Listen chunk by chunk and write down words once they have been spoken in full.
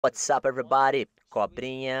What's up, everybody?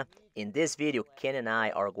 Cobrinha. In this video, Ken and I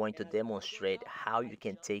are going to demonstrate how you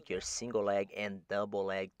can take your single leg and double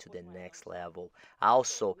leg to the next level.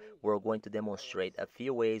 Also, we're going to demonstrate a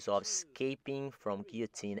few ways of escaping from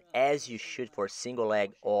guillotine as you should for single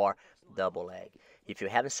leg or double leg. If you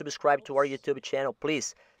haven't subscribed to our YouTube channel,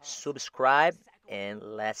 please subscribe and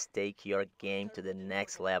let's take your game to the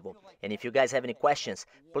next level. And if you guys have any questions,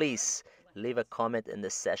 please leave a comment in the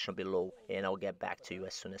section below and I'll get back to you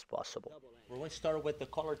as soon as possible. We're going to start with the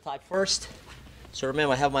collar tie first. So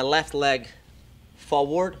remember, I have my left leg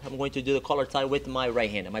forward. I'm going to do the collar tie with my right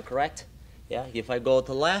hand. Am I correct? Yeah, if I go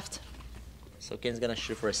to left, so Ken's going to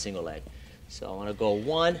shoot for a single leg. So I want to go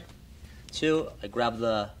 1, 2, I grab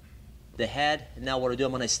the head. Now what I do,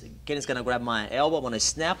 Ken is going to grab my elbow. I'm going to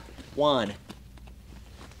snap. 1,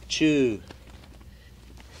 2,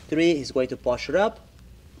 3. He's going to posture up.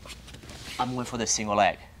 I'm going for the single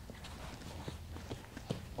leg.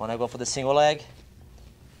 When I go for the single leg,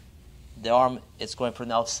 the arm is going from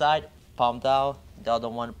the outside, palm down, the other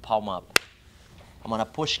one palm up. I'm going to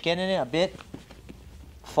push Ken in it a bit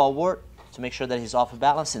forward to make sure that he's off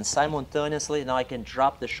balance, and simultaneously now I can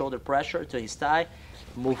drop the shoulder pressure to his thigh,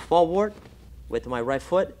 move forward with my right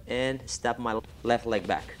foot and step my left leg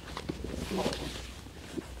back.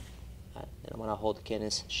 Then I'm going to hold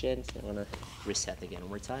Ken's shin. I'm going to reset again one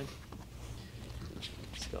more time.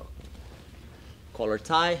 Let's go. Collar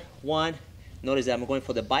tie, 1. Notice that I'm going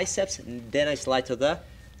for the biceps, and then I slide to the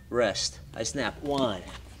wrist. I snap. 1,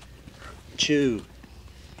 2,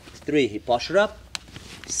 3. He posture up.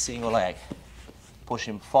 Single leg. Push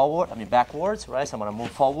him forward, backwards, right? So I'm going to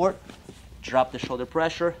move forward, drop the shoulder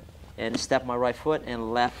pressure, and step my right foot,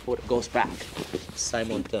 and left foot goes back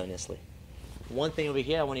simultaneously. One thing over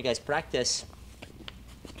here I want you guys practice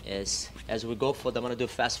is as we go for them, I'm going to do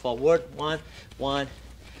fast forward. 1,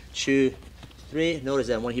 2, 3. Notice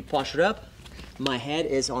that when he postured up, my head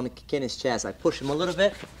is on Ken's chest. I push him a little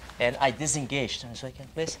bit and I disengage. Turn a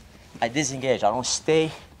second, please. I disengage. I don't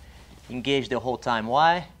stay engaged the whole time.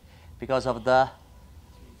 Why? Because of the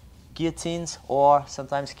guillotines or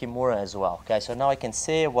sometimes kimura as well. Okay, so now I can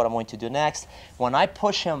see what I'm going to do next. When I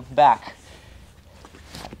push him back,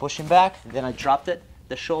 then I dropped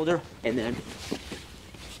the shoulder, and then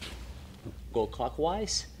go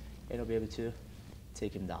clockwise, and I'll be able to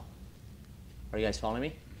take him down. Are you guys following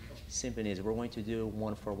me? Simple and easy. We're going to do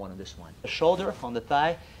 1 for 1 on this one. The shoulder on the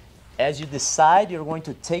thigh. As you decide you're going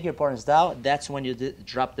to take your partner's down, that's when you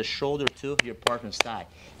drop the shoulder to your partner's thigh.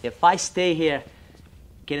 If I stay here,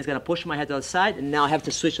 Ken is going to push my head to the side, and now I have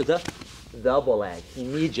to switch to the double leg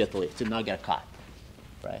immediately to not get caught.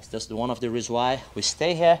 Right? So that's one of the reasons why we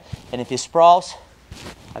stay here. And if he sprawls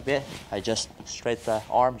a bit, I just straight the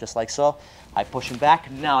arm just like so. I push him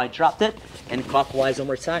back. Now I dropped it, and clockwise one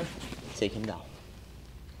more time, take him down.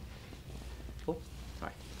 Cool. All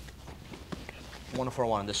right. 1 for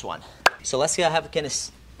 1 on this one. So let's see. I have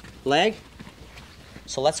Ken's leg.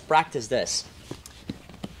 So let's practice this.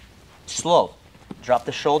 Slow. Drop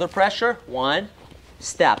the shoulder pressure. 1,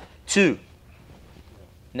 step. 2.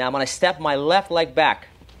 Now I'm going to step my left leg back.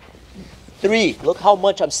 3. Look how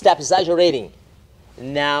much I'm exaggerating.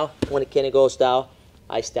 Now when Kenny goes down,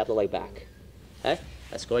 I step the leg back. Okay?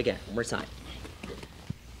 Let's go again. One more time.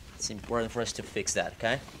 It's important for us to fix that.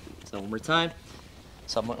 Okay? So one more time.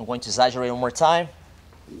 So I'm going to exaggerate one more time.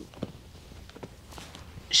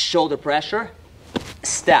 Shoulder pressure.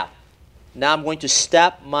 Step. Now I'm going to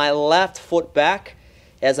step my left foot back.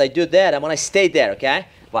 As I do that, I'm going to stay there, okay?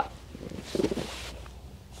 But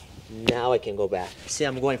now I can go back. See,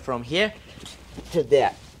 I'm going from here to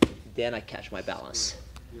there. Then I catch my balance.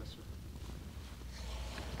 Yes, sir.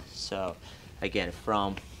 So, again,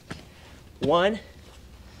 from 1,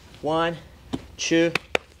 2,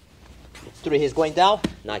 3. He's going down.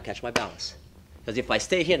 Now I catch my balance. Because if I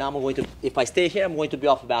stay here, I'm going to be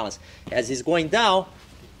off balance. As he's going down,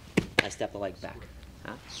 I step the leg back.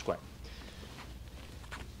 Square.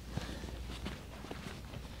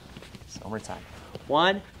 So one more time.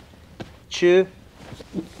 1, 2,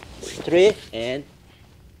 3, and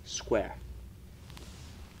square.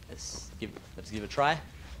 Let's give it a try.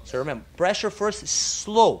 So remember, pressure first,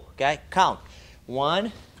 slow. Okay, count.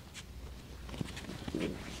 1,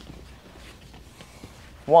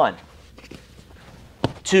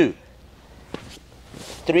 2,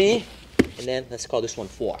 3, and then let's call this one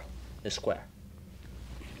 4. The square.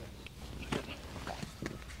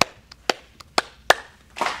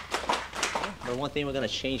 But one thing we're going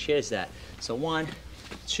to change here is that. So 1,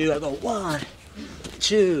 2, I go 1,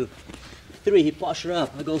 2, 3. He posture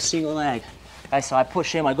up. I go single leg. Okay, so I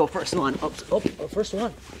push him. I go first one. Oops, first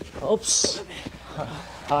one. Oops.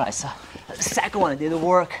 All right, so second one didn't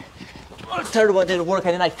work, third one didn't work,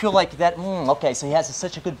 and then I feel like that, okay, so he has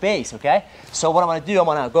such a good base, okay? So what I'm gonna do, I'm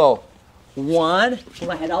gonna go one, put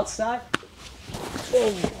my head outside,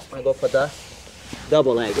 boom, I'm gonna go for the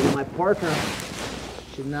double leg, and my partner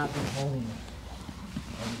should not be holding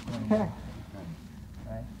it.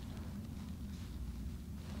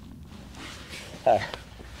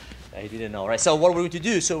 I didn't know, right? So what we're going to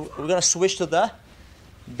do, so we're going to switch to the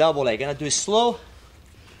double leg. Gonna do it slow.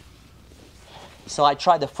 So I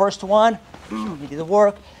tried the first one, it didn't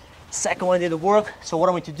work. Second one didn't work. So what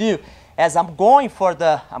I'm going to do, as I'm going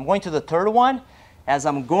to the third one, as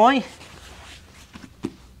I'm going,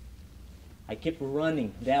 I keep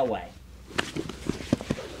running that way.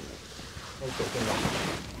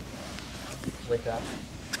 Wake up.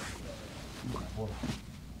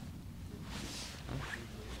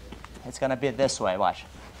 It's gonna be this way, watch.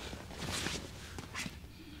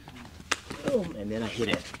 Boom, and then I hit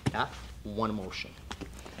it, yeah? One motion.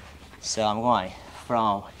 So I'm going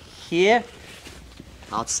from here,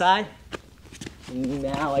 outside,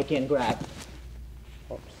 now I can grab.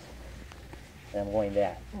 Oops. And I'm going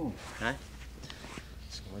there. Okay?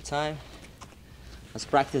 So one more time. Let's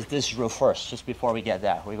practice this drill first, just before we get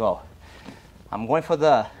there. We go. I'm going for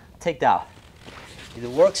the takedown. If it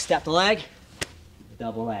works, step the leg,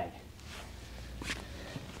 double leg.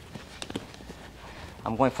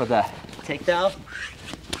 I'm going for the takedown,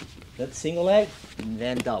 that single leg, and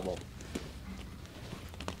then double.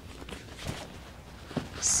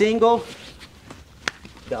 Single,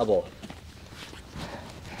 double.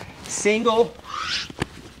 Single,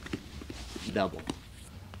 double.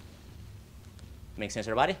 Make sense,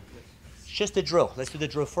 everybody? Just the drill. Let's do the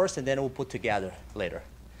drill first, and then we'll put together later.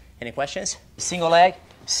 Any questions? Single leg.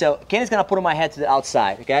 So Kenny's gonna put my head to the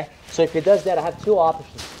outside, okay? So if he does that, I have two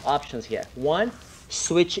options here. One,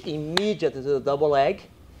 switch immediately to the double leg,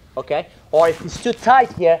 okay? Or if he's too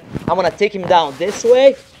tight here, I'm gonna take him down this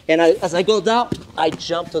way, and as I go down, I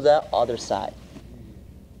jump to the other side.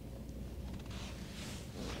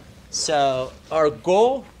 So our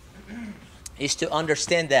goal is to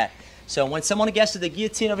understand that. So when someone gets to the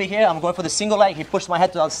guillotine over here, I'm going for the single leg, he pushes my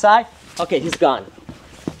head to the outside, okay, he's gone.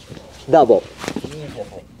 Double.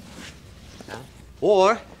 Immediately.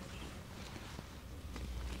 Or,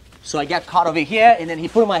 so I get caught over here, and then he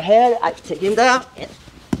put my head, I take him down, and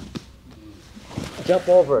jump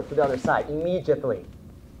over to the other side immediately.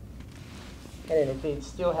 And then if he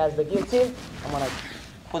still has the guillotine, I'm gonna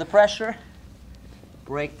put the pressure,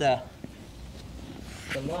 break the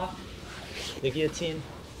lock, the guillotine,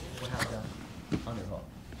 we'll have the underhook.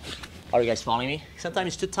 Are you guys following me? Sometimes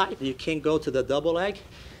it's too tight, you can't go to the double leg,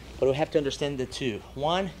 but we have to understand the two.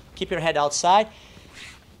 One, keep your head outside,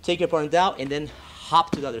 take your opponent down, and then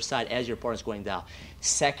hop to the other side as your opponent's going down.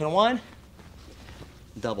 Second one,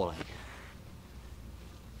 double leg.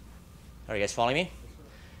 Are you guys following me?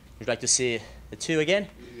 Would you like to see the two again?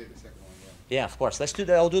 You did the second one, yeah. Yeah, of course. Let's do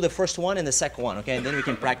that. I'll do the first one and the second one, okay? And then we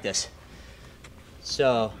can practice.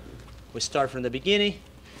 So we start from the beginning.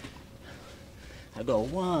 I go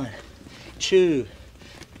 1, 2,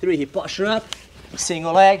 3. He posture up,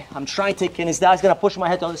 single leg. I'm trying to take Kenny's down. He's gonna push my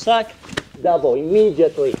head to the other side. Double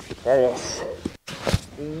immediately. There it is.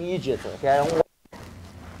 Immediately. Okay.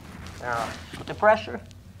 Now put the pressure,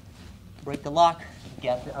 break the lock,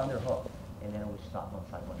 get the underhook, and then we stop one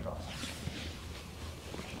side, one drop.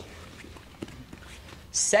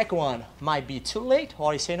 Second one might be too late,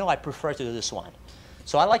 or you say no, I prefer to do this one.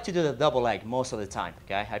 So I like to do the double leg most of the time,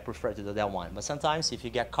 okay? I prefer to do that one. But sometimes if you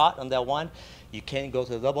get caught on that one, you can go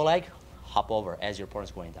to the double leg, hop over as your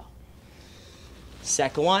opponent's going down.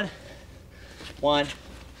 Second one, 1,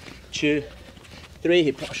 2, 3,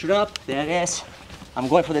 he pushed it up, there it is. I'm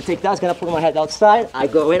going for the takedown, he's gonna put my head outside, I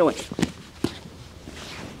go anyway.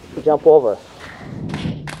 Jump over.